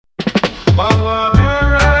In the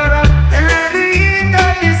heat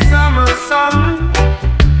of the summer sun,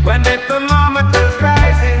 when the thermometer's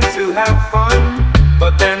rising to have fun,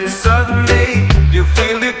 but then suddenly you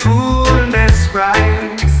feel the coolness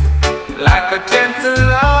rise, like a gentle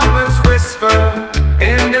lover's whisper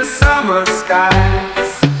in the summer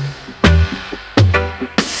skies.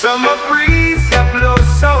 Summer breeze that blows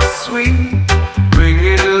so sweet,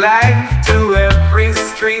 bringing life to every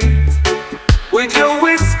street. With your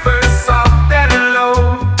whisper soft and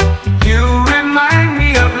low, you remind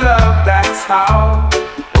me of love, that's how.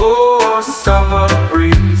 Oh, summer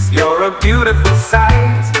breeze, you're a beautiful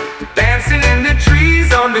sight, dancing in the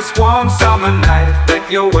trees on this warm summer night. With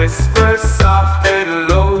your whisper soft and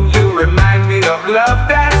low, you remind me of love,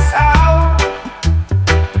 that's how.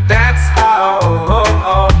 That's how,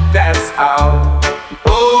 oh, that's how.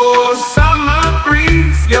 Oh, summer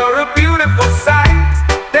breeze, you're a beautiful sight,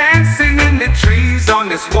 dancing in the trees on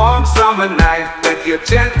this warm summer night. With your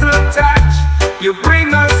gentle touch, you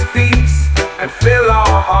bring us peace and fill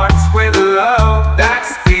our hearts with love,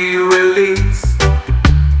 that's the release.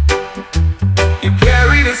 You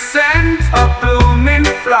carry the scent of blooming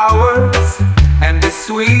flowers and the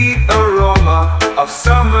sweet aroma of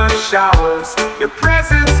summer showers. Your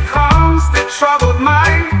presence calms the troubled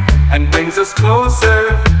mind and brings us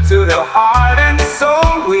closer to the heart and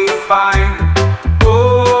soul we find.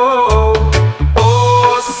 Oh,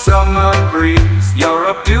 oh, summer breeze, you're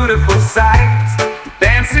a beautiful sight,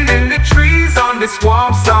 dancing in the trees on this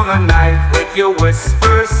warm summer night. With your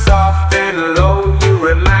whisper soft and low, you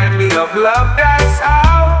remind me of love, that's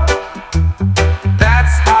how.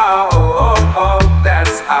 That's how, oh, oh,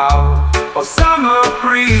 that's how. Oh, summer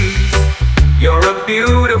breeze, you're a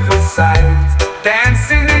beautiful sight,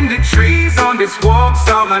 dancing in the trees on this warm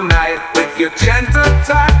summer night. With your gentle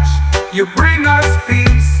touch, you bring us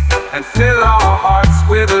peace and fill our hearts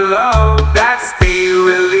with love, that's the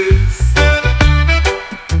release.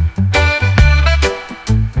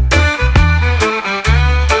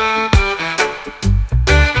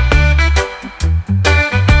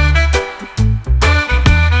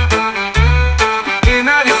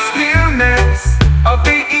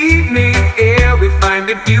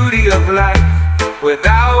 The beauty of life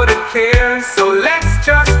without a care. So let's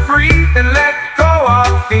just breathe and let go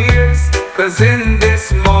of fears, 'cause in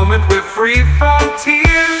this moment we're free from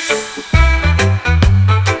tears.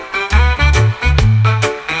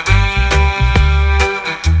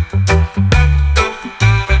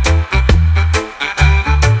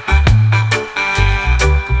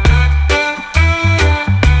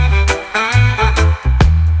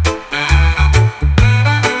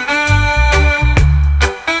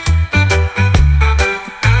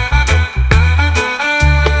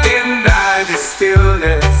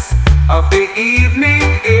 Of the evening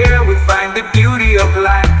air, we find the beauty of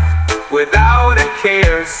life without a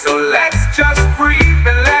care. So let's just breathe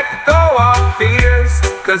and let go of fears,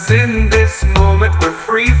 'cause in this moment we're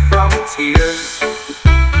free from tears.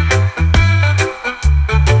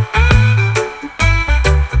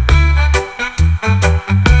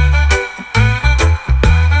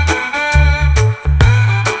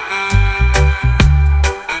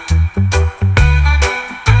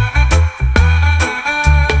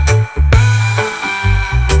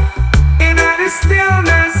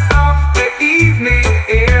 Stillness of the evening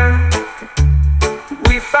air,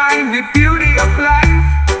 we find the beauty of life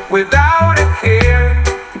without a care.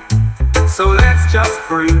 So let's just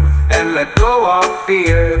breathe and let go of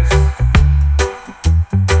fears,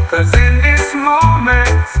 'cause in this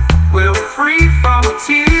moment we're free from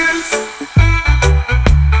tears.